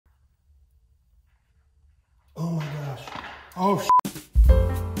Oh,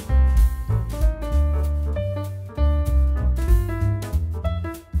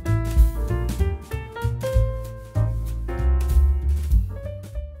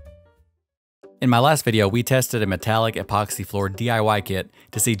 In my last video, we tested a metallic epoxy floor DIY kit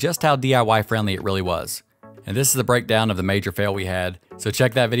to see just how DIY friendly it really was. And this is the breakdown of the major fail we had, so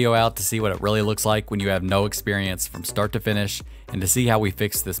check that video out to see what it really looks like when you have no experience from start to finish and to see how we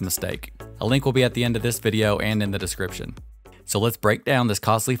fixed this mistake. A link will be at the end of this video and in the description. So let's break down this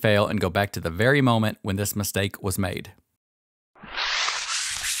costly fail and go back to the very moment when this mistake was made.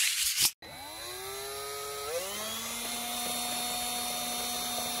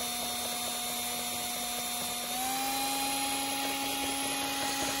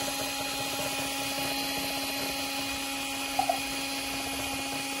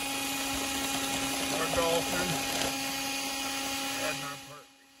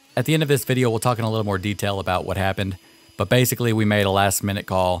 At the end of this video, we'll talk in a little more detail about what happened, but basically we made a last-minute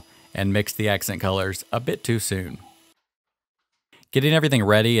call and mixed the accent colors a bit too soon. Getting everything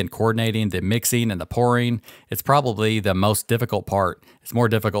ready and coordinating the mixing and the pouring, it's probably the most difficult part. It's more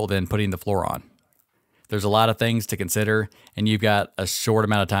difficult than putting the floor on. There's a lot of things to consider, and you've got a short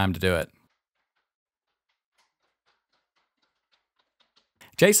amount of time to do it.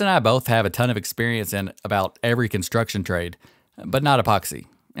 Jason and I both have a ton of experience in about every construction trade, but not epoxy.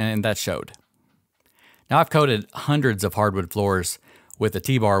 And that showed. Now I've coated hundreds of hardwood floors with a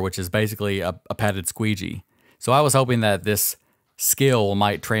T-bar, which is basically a padded squeegee. So I was hoping that this skill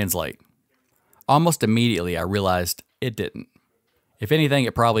might translate. Almost immediately I realized it didn't. If anything,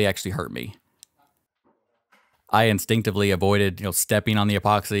 it probably actually hurt me. I instinctively avoided, stepping on the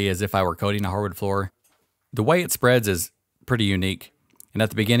epoxy as if I were coating a hardwood floor. The way it spreads is pretty unique. And at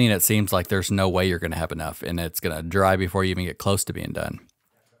the beginning it seems like there's no way you're going to have enough and it's going to dry before you even get close to being done.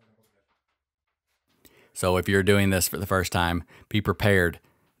 So if you're doing this for the first time, be prepared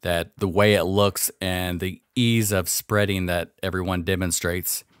that the way it looks and the ease of spreading that everyone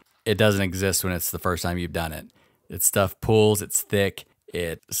demonstrates, it doesn't exist when it's the first time you've done it. It's stuff pulls, it's thick,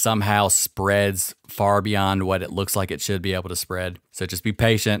 it somehow spreads far beyond what it looks like it should be able to spread. So just be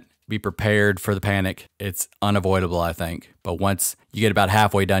patient, be prepared for the panic. It's unavoidable, I think. But once you get about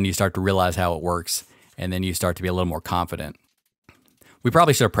halfway done, you start to realize how it works, and then you start to be a little more confident. We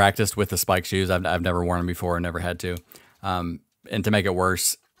probably should have practiced with the spike shoes. I've never worn them before and never had to. And to make it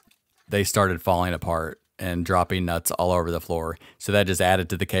worse, they started falling apart and dropping nuts all over the floor. So that just added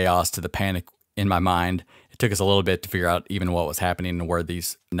to the chaos, to the panic in my mind. It took us a little bit to figure out even what was happening and where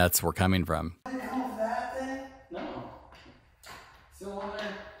these nuts were coming from. no. Still on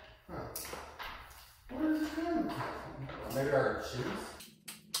there? Huh. Where is it coming from? Maybe our shoes?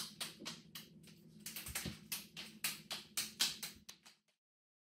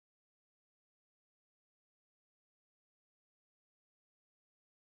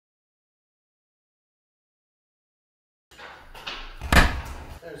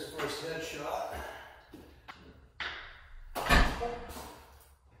 There's the first headshot.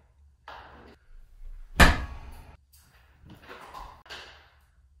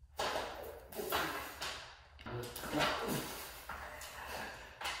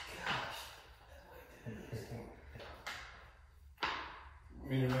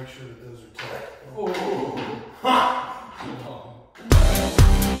 I need to make sure that those are tight. Oh! Ha! No.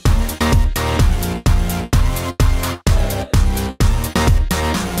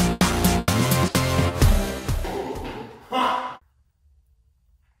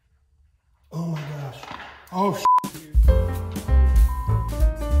 Oh my gosh. Oh shit.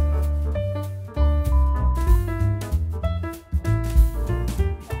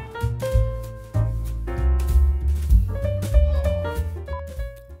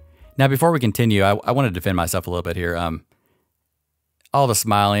 Now, before we continue, I want to defend myself a little bit here. All the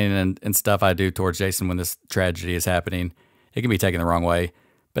smiling and stuff I do towards Jason when this tragedy is happening, it can be taken the wrong way.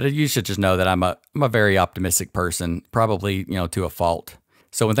 But you should just know that I'm a very optimistic person, probably, to a fault.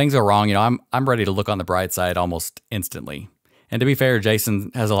 So when things go wrong, I'm ready to look on the bright side almost instantly. And to be fair, Jason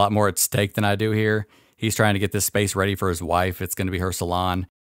has a lot more at stake than I do here. He's trying to get this space ready for his wife. It's going to be her salon.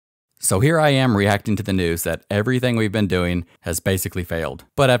 So here I am reacting to the news that everything we've been doing has basically failed.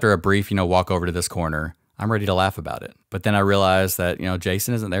 But after a brief, walk over to this corner, I'm ready to laugh about it. But then I realized that,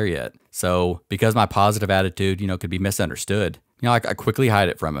 Jason isn't there yet. So because my positive attitude, could be misunderstood, I quickly hide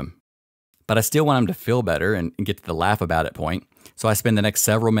it from him. But I still want him to feel better and get to the laugh about it point. So I spend the next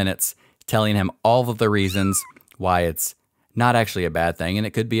several minutes telling him all of the reasons why it's not actually a bad thing and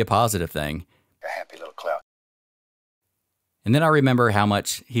it could be a positive thing. A happy little clown. And then I remember how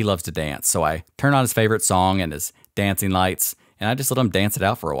much he loves to dance. So I turn on his favorite song and his dancing lights, and I just let him dance it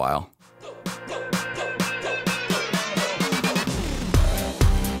out for a while.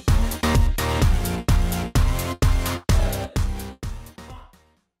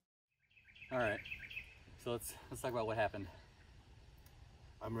 talk about what happened.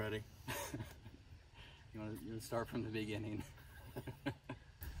 I'm ready. You want to start from the beginning?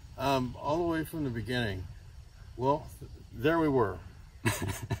 All the way from the beginning. Well, there we were.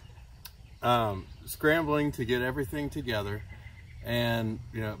 Scrambling to get everything together. And,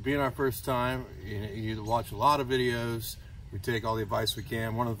 you know, being our first time, you watch a lot of videos. We take all the advice we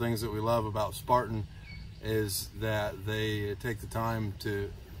can. One of the things that we love about Spartan is that they take the time to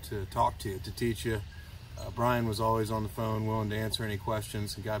talk to you, to teach you. Brian was always on the phone willing to answer any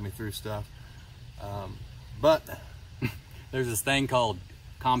questions and guide me through stuff. But there's this thing called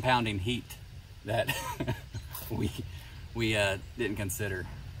compounding heat that we didn't consider.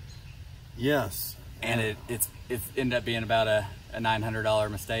 Yes. And it's ended up being about a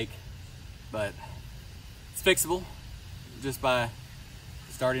 $900 mistake, but it's fixable just by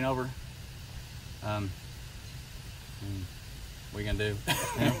starting over. What are you gonna do?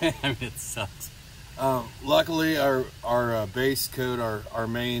 Yeah. I mean, it sucks. Luckily, our base coat, our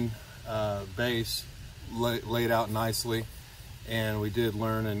main base laid out nicely, and we did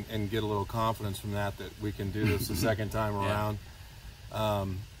learn and get a little confidence from that we can do this the second time around.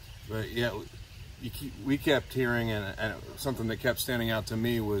 But yeah, we kept hearing, and something that kept standing out to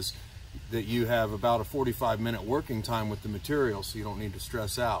me was that you have about a 45-minute working time with the material, so you don't need to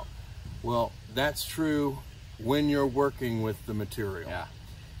stress out. Well, that's true when you're working with the material.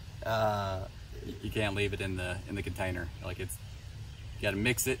 Yeah. You can't leave it in the container. Like, you got to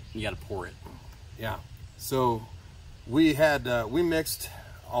mix it. You got to pour it. Yeah. So we mixed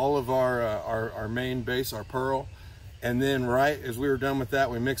all of our main base, our pearl, and then right as we were done with that,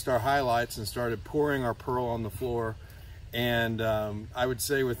 we mixed our highlights and started pouring our pearl on the floor. And I would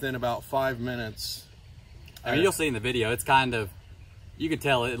say within about 5 minutes. I mean, you'll see in the video, it's kind of, you can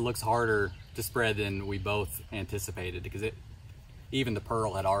tell it looks harder to spread than we both anticipated, because even the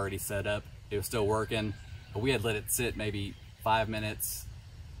pearl had already set up. It was still working, but we had let it sit maybe 5 minutes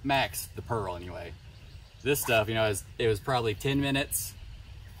max, the pearl anyway. This stuff, you know, it was probably 10 minutes,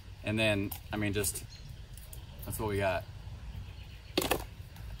 and then, I mean, just, that's what we got.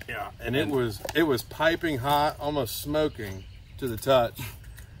 Yeah, and it was piping hot, almost smoking to the touch,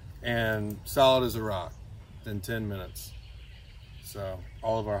 and solid as a rock in 10 minutes. So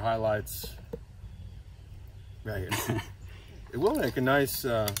all of our highlights right here. It will make a nice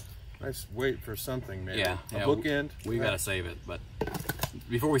weight for something, maybe. Yeah, a bookend. We gotta save it, but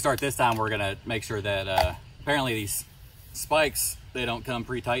before we start this time, we're gonna make sure that apparently these spikes, they don't come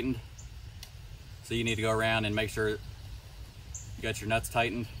pre-tightened, so you need to go around and make sure you got your nuts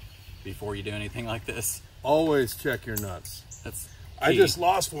tightened before you do anything like this. Always check your nuts. That's key. I just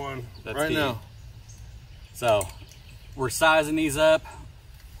lost one right now. So we're sizing these up,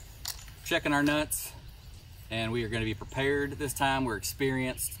 checking our nuts, and we are going to be prepared this time. We're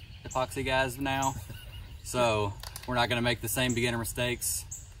experienced epoxy guys now, so we're not going to make the same beginner mistakes,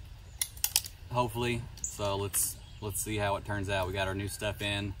 hopefully. So let's see how it turns out. We got our new stuff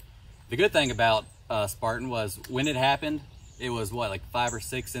in. The good thing about Spartan was when it happened, it was what, like 5 or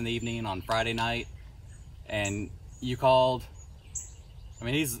 6 in the evening on Friday night, and you called. I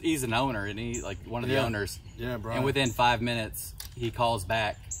mean, he's an owner, and he like one of the owners. Yeah, Brian. And within 5 minutes, he calls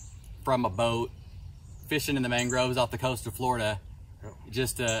back from a boat fishing in the mangroves off the coast of Florida,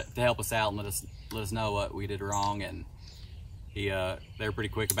 just to help us out and let us know what we did wrong. And they were pretty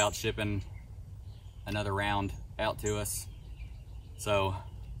quick about shipping another round out to us. So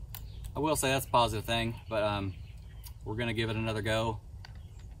I will say that's a positive thing, but we're gonna give it another go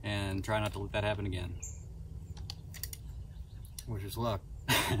and try not to let that happen again. Wish us luck.